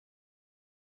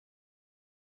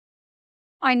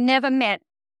I never met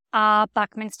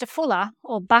Buckminster Fuller,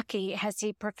 or Bucky as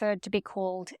he preferred to be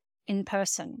called, in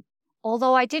person,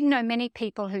 although I did know many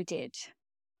people who did.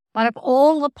 But of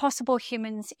all the possible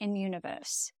humans in the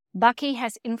universe, Bucky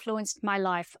has influenced my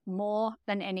life more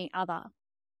than any other.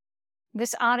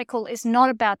 This article is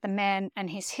not about the man and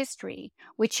his history,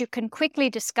 which you can quickly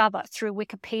discover through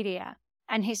Wikipedia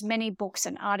and his many books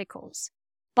and articles,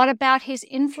 but about his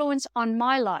influence on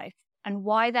my life and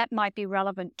why that might be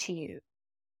relevant to you,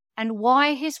 and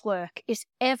why his work is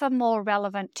ever more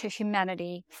relevant to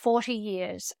humanity 40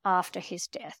 years after his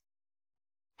death.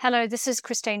 Hello, this is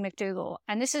Christine McDougall,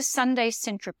 and this is Sunday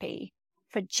Syntropy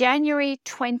for January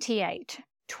 28,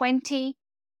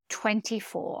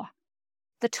 2024.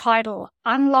 The title,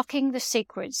 Unlocking the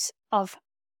Secrets of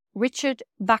Richard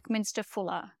Buckminster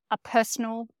Fuller, A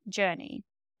Personal Journey.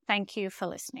 Thank you for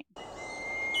listening.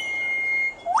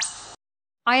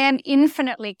 I am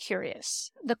infinitely curious.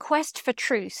 The quest for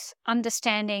truth,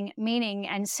 understanding, meaning,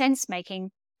 and sense-making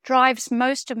drives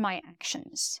most of my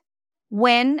actions.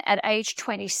 When, at age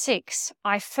 26,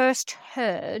 I first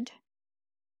heard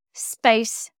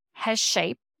space has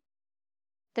shape,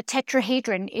 the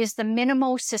tetrahedron is the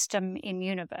minimal system in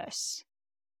universe.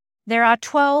 There are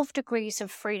 12 degrees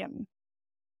of freedom.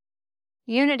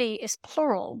 Unity is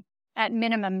plural, at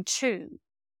minimum 2.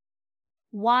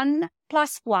 1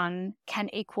 plus 1 can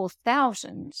equal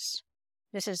thousands.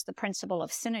 This is the principle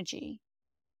of synergy.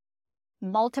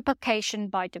 Multiplication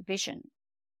by division.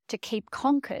 To keep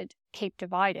conquered, keep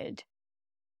divided.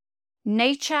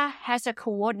 Nature has a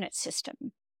coordinate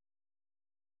system.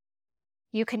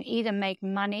 You can either make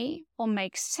money or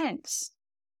make sense.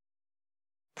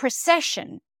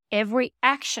 Precession. Every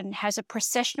action has a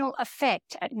precessional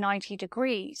effect at 90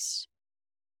 degrees.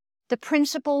 The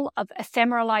principle of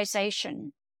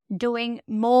ephemeralization, doing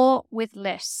more with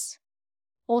less,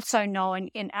 also known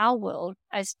in our world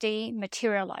as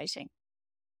dematerializing.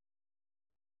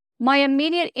 My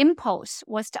immediate impulse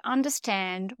was to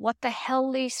understand what the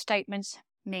hell these statements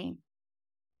mean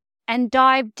and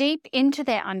dive deep into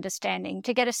their understanding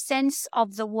to get a sense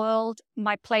of the world,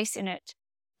 my place in it,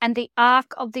 and the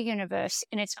arc of the universe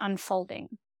in its unfolding.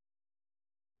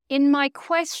 In my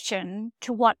question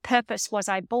to what purpose was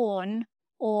I born,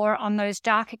 or on those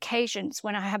dark occasions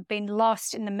when I have been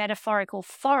lost in the metaphorical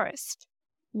forest,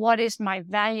 what is my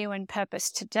value and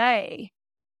purpose today,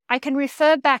 I can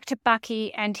refer back to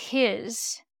Bucky and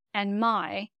his, and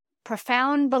my,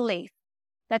 profound belief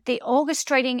that the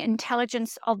orchestrating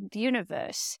intelligence of the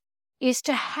universe is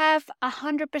to have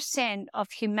 100%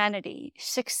 of humanity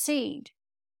succeed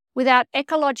without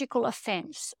ecological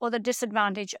offense or the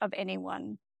disadvantage of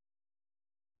anyone.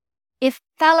 If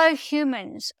fellow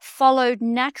humans followed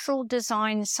natural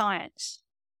design science,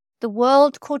 the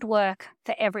world could work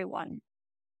for everyone.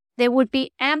 There would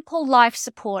be ample life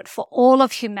support for all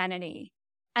of humanity,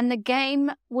 and the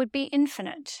game would be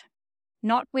infinite.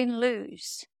 Not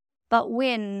win-lose, but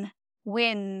win,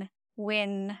 win,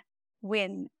 win,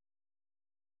 win.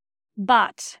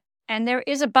 But, and there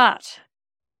is a but,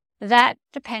 that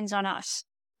depends on us,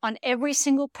 on every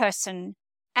single person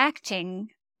acting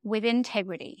with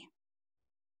integrity.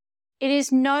 It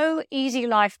is no easy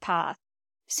life path.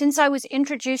 Since I was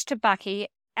introduced to Bucky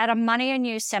at a Money and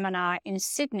News seminar in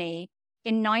Sydney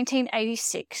in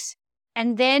 1986,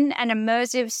 and then an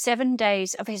immersive 7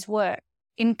 days of his work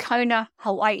in Kona,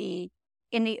 Hawaii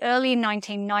in the early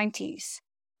 1990s,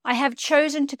 I have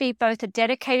chosen to be both a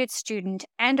dedicated student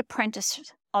and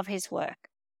apprentice of his work.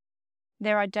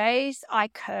 There are days I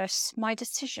curse my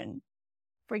decision.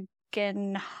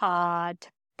 Friggin' hard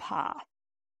path.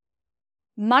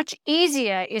 Much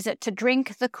easier is it to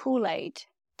drink the Kool-Aid,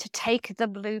 to take the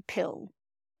blue pill.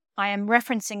 I am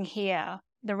referencing here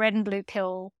the red and blue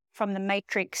pill from the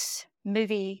Matrix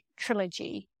movie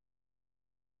trilogy.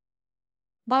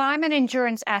 But I'm an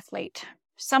endurance athlete,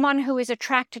 someone who is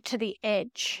attracted to the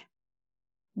edge,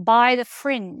 by the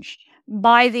fringe,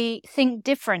 by the think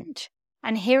different,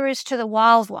 and here's to the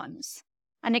wild ones,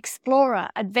 an explorer,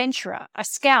 adventurer, a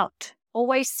scout,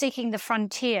 always seeking the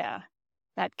frontier,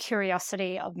 that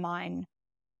curiosity of mine.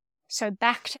 So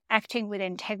back to acting with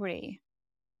integrity.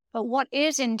 But what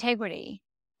is integrity?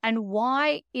 And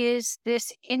why is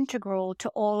this integral to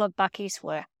all of Bucky's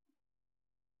work?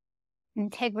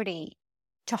 Integrity,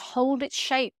 to hold its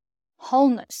shape,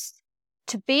 wholeness,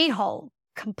 to be whole,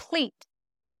 complete.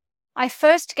 I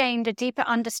first gained a deeper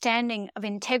understanding of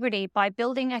integrity by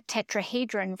building a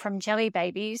tetrahedron from jelly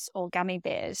babies or gummy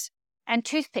bears and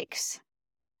toothpicks.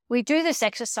 We do this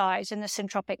exercise in the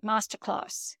Syntropic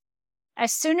Masterclass.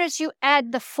 As soon as you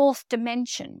add the fourth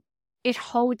dimension, it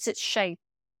holds its shape.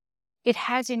 It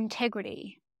has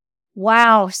integrity.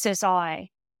 Wow, says I,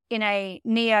 in a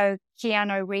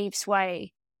neo-Keanu Reeves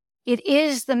way. It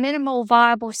is the minimal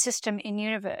viable system in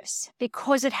universe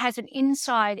because it has an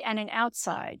inside and an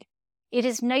outside. It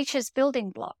is nature's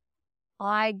building block.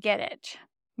 I get it.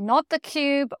 Not the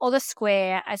cube or the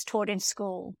square as taught in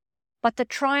school, but the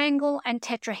triangle and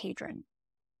tetrahedron.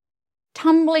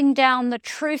 Tumbling down the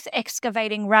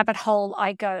truth-excavating rabbit hole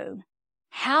I go.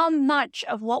 How much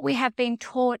of what we have been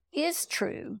taught is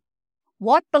true?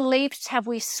 What beliefs have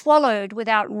we swallowed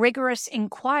without rigorous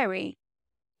inquiry?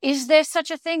 Is there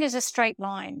such a thing as a straight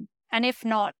line? And if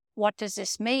not, what does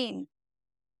this mean?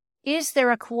 Is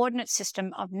there a coordinate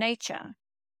system of nature?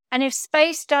 And if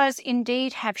space does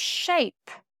indeed have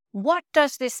shape, what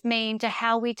does this mean to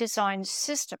how we design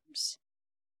systems?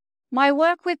 My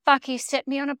work with Bucky set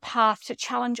me on a path to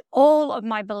challenge all of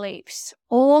my beliefs,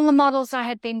 all the models I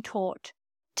had been taught,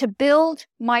 to build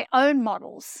my own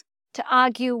models, to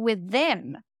argue with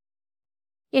them.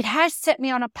 It has set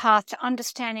me on a path to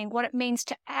understanding what it means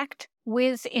to act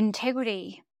with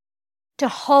integrity, to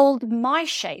hold my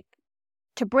shape,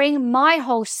 to bring my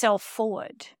whole self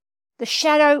forward, the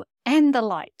shadow and the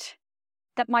light,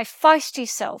 that my feisty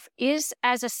self is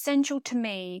as essential to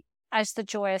me as the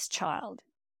joyous child.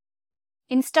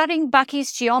 In studying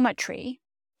Bucky's geometry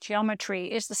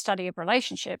is the study of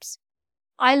relationships,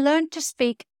 I learned to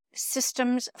speak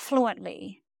systems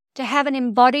fluently, to have an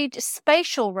embodied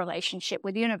spatial relationship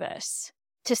with universe,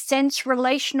 to sense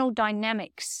relational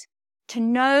dynamics, to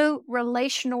know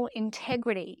relational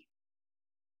integrity,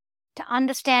 to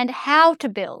understand how to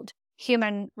build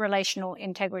human relational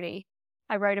integrity.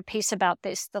 I wrote a piece about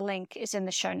this. The link is in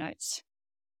the show notes.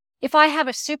 If I have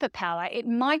a superpower, it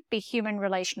might be human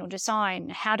relational design,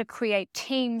 how to create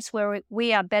teams where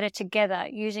we are better together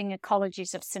using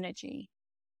ecologies of synergy.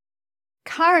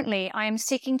 Currently, I am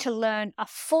seeking to learn a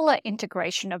fuller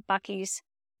integration of Bucky's,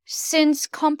 since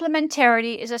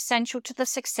complementarity is essential to the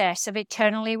success of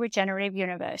eternally regenerative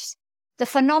universe. The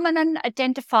phenomenon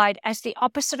identified as the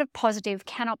opposite of positive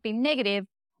cannot be negative,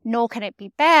 nor can it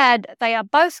be bad. They are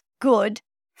both good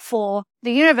for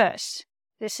the universe.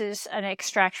 This is an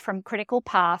extract from Critical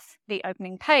Path, the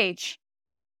opening page.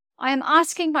 I am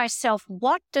asking myself,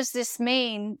 what does this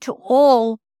mean to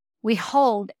all we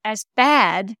hold as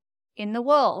bad in the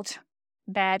world?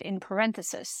 Bad in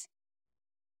parenthesis.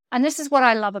 And this is what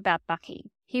I love about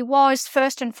Bucky. He was,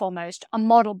 first and foremost, a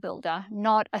model builder,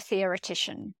 not a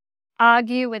theoretician.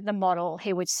 Argue with the model,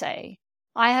 he would say.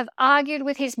 I have argued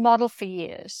with his model for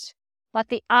years, but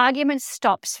the argument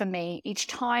stops for me each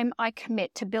time I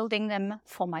commit to building them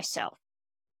for myself.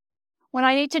 When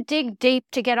I need to dig deep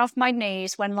to get off my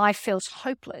knees when life feels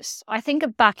hopeless, I think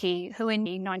of Bucky, who in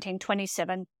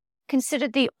 1927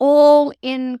 considered the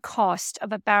all-in cost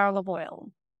of a barrel of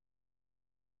oil.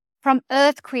 From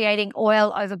Earth creating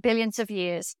oil over billions of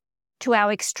years to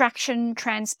our extraction,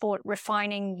 transport,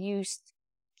 refining, use,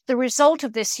 the result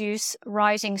of this use,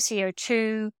 rising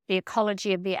CO2, the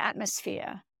ecology of the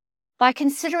atmosphere. By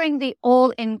considering the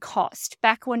all-in cost,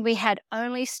 back when we had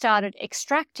only started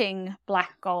extracting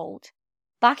black gold,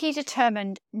 Bucky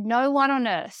determined no one on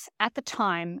Earth at the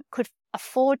time could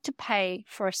afford to pay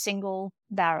for a single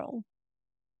barrel.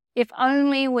 If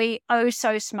only we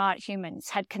oh-so-smart humans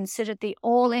had considered the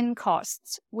all-in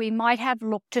costs, we might have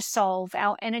looked to solve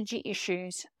our energy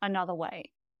issues another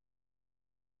way.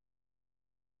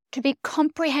 To be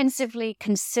comprehensively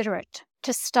considerate,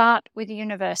 to start with the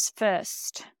universe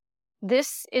first.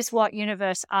 This is what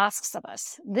universe asks of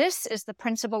us. This is the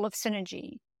principle of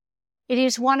synergy. It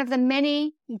is one of the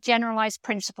many generalized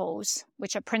principles,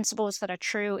 which are principles that are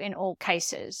true in all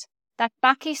cases, that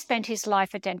Bucky spent his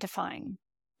life identifying.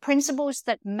 Principles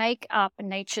that make up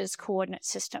nature's coordinate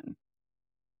system.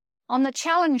 On the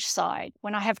challenge side,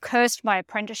 when I have cursed my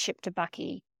apprenticeship to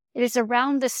Bucky, it is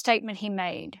around this statement he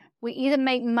made. We either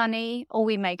make money or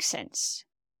we make sense.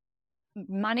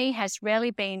 Money has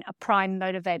rarely been a prime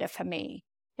motivator for me.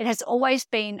 It has always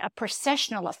been a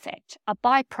processional effect, a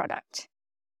byproduct.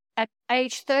 At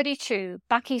age 32,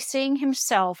 Bucky, seeing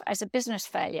himself as a business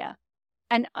failure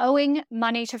and owing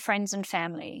money to friends and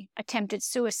family, attempted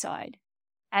suicide.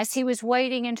 As he was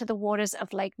wading into the waters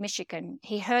of Lake Michigan,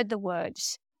 he heard the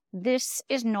words, "This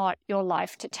is not your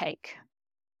life to take."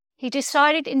 He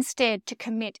decided instead to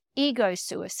commit ego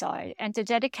suicide and to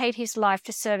dedicate his life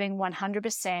to serving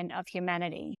 100% of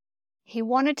humanity. He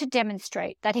wanted to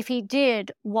demonstrate that if he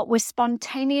did what was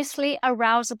spontaneously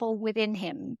arousable within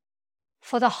him,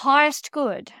 for the highest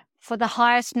good, for the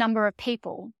highest number of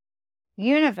people,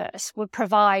 universe would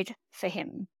provide for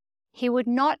him. He would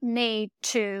not need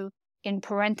to, in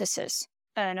parenthesis,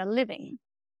 earn a living.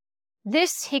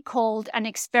 This he called an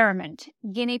experiment,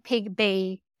 guinea pig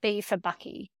B be for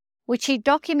Bucky, which he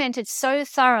documented so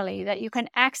thoroughly that you can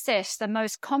access the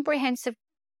most comprehensive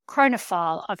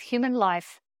chronophile of human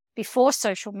life before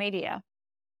social media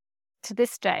to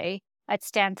this day at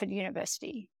Stanford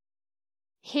University.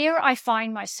 Here I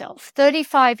find myself,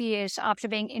 35 years after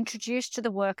being introduced to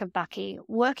the work of Bucky,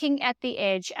 working at the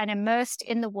edge and immersed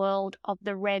in the world of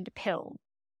the red pill,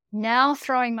 now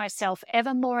throwing myself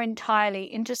ever more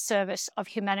entirely into service of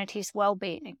humanity's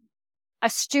well-being, a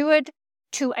steward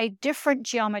to a different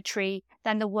geometry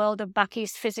than the world of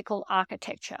Bucky's physical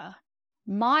architecture.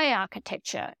 My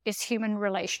architecture is human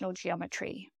relational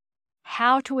geometry.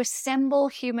 How to assemble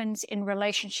humans in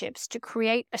relationships to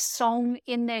create a song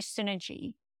in their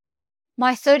synergy.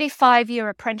 My 35-year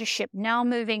apprenticeship now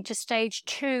moving to stage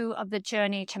 2 of the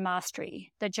journey to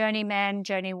mastery, the journeyman,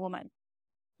 journeywoman.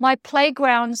 My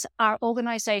playgrounds are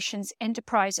organizations,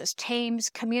 enterprises, teams,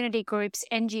 community groups,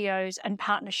 NGOs, and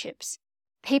partnerships.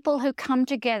 People who come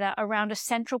together around a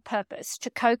central purpose to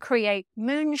co-create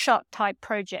moonshot-type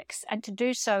projects and to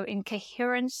do so in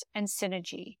coherence and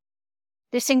synergy.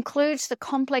 This includes the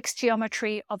complex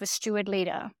geometry of a steward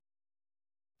leader.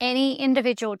 Any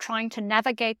individual trying to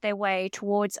navigate their way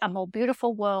towards a more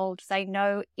beautiful world they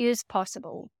know is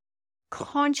possible,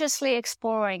 consciously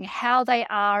exploring how they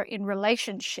are in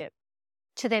relationship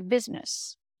to their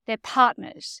business, their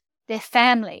partners, their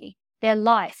family, their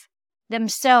life,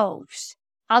 themselves,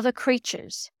 other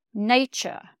creatures,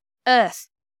 nature, earth,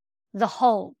 the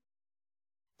whole.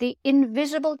 The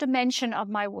invisible dimension of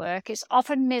my work is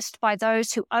often missed by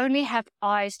those who only have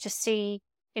eyes to see,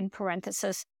 in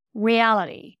parenthesis,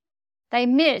 reality. They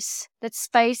miss that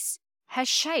space has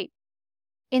shape.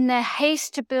 In their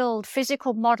haste to build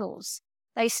physical models,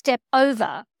 they step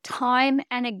over, time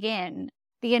and again,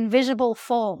 the invisible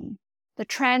form, the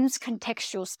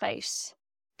trans-contextual space.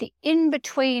 The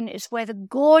in-between is where the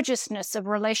gorgeousness of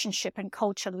relationship and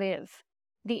culture live.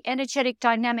 The energetic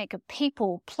dynamic of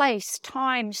people, place,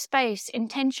 time, space,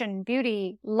 intention,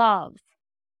 beauty, love.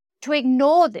 To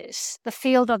ignore this, the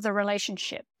field of the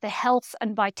relationship, the health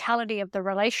and vitality of the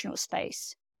relational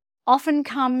space, often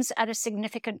comes at a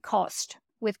significant cost,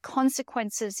 with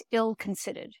consequences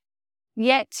ill-considered.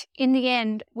 Yet, in the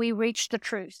end, we reach the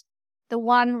truth, the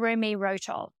one Rumi wrote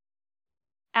of.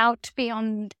 Out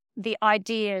beyond the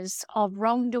ideas of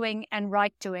wrongdoing and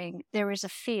right-doing, there is a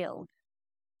field.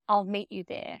 I'll meet you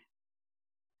there.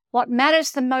 What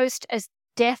matters the most as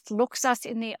death looks us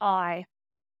in the eye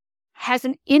has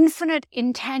an infinite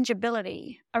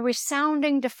intangibility, a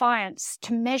resounding defiance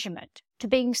to measurement, to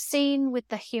being seen with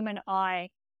the human eye.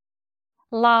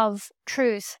 Love,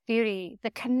 truth, beauty,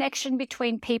 the connection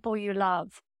between people you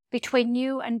love, between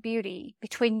you and beauty,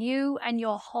 between you and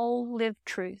your whole lived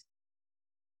truth.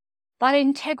 But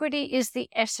integrity is the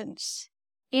essence.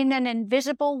 In an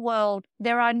invisible world,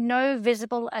 there are no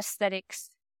visible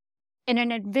aesthetics. In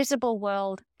an invisible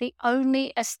world, the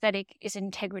only aesthetic is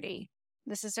integrity.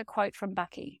 This is a quote from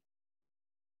Bucky.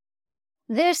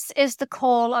 This is the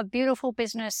call of beautiful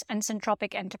business and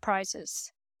syntropic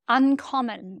enterprises.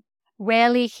 Uncommon,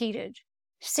 rarely heeded,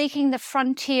 seeking the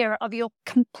frontier of your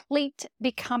complete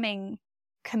becoming,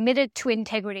 committed to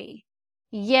integrity.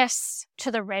 Yes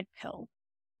to the red pill.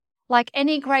 Like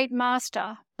any great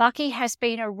master, Bucky has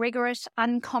been a rigorous,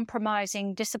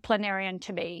 uncompromising disciplinarian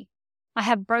to me. I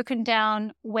have broken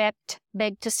down, wept,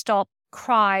 begged to stop,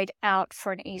 cried out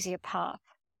for an easier path.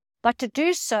 But to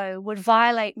do so would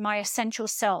violate my essential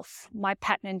self, my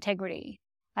pattern integrity.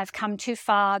 I've come too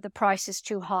far, the price is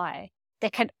too high. There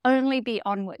can only be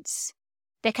onwards.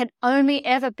 There can only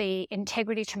ever be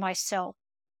integrity to myself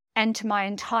and to my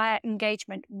entire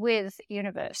engagement with the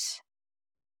universe.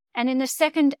 And in the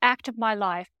second act of my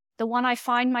life, the one I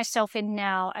find myself in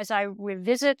now as I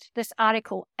revisit this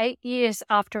article 8 years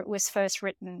after it was first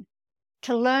written,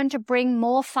 to learn to bring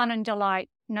more fun and delight,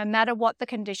 no matter what the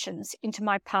conditions, into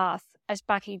my path, as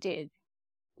Bucky did.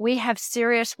 We have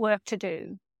serious work to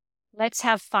do. Let's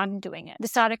have fun doing it.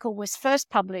 This article was first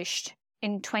published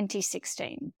in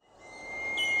 2016.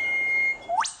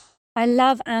 I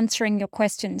love answering your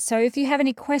questions. So if you have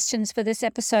any questions for this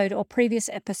episode or previous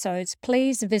episodes,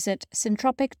 please visit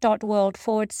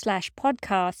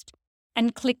syntropic.world/podcast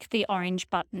and click the orange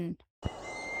button.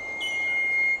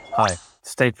 Hi,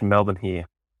 Steve from Melbourne here.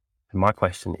 And my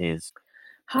question is...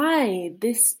 Hi,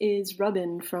 this is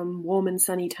Robin from warm and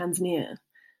sunny Tanzania.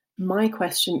 My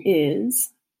question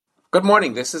is... Good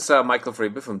morning, this is Michael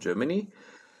Frebe from Germany.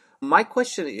 My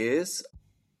question is...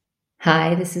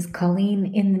 Hi, this is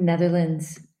Colleen in the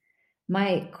Netherlands.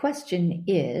 My question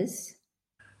is...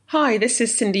 Hi, this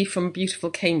is Cindy from beautiful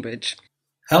Cambridge.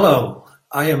 Hello,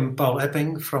 I am Paul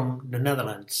Epping from the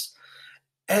Netherlands.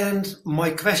 And my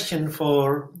question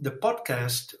for the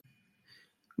podcast.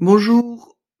 Bonjour,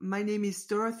 my name is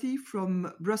Dorothy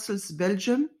from Brussels,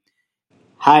 Belgium.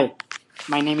 Hi,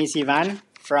 my name is Ivan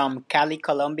from Cali,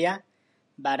 Colombia,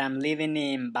 but I'm living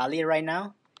in Bali right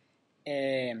now.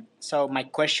 So my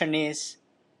question is...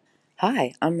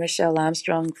 Hi, I'm Rochelle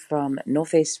Armstrong from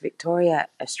Northeast Victoria,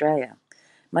 Australia.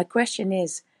 My question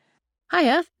is...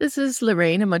 Hiya, this is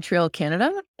Lorraine in Montreal,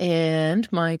 Canada,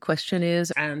 and my question is...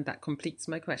 And that completes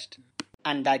my question.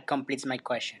 And that completes my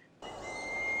question.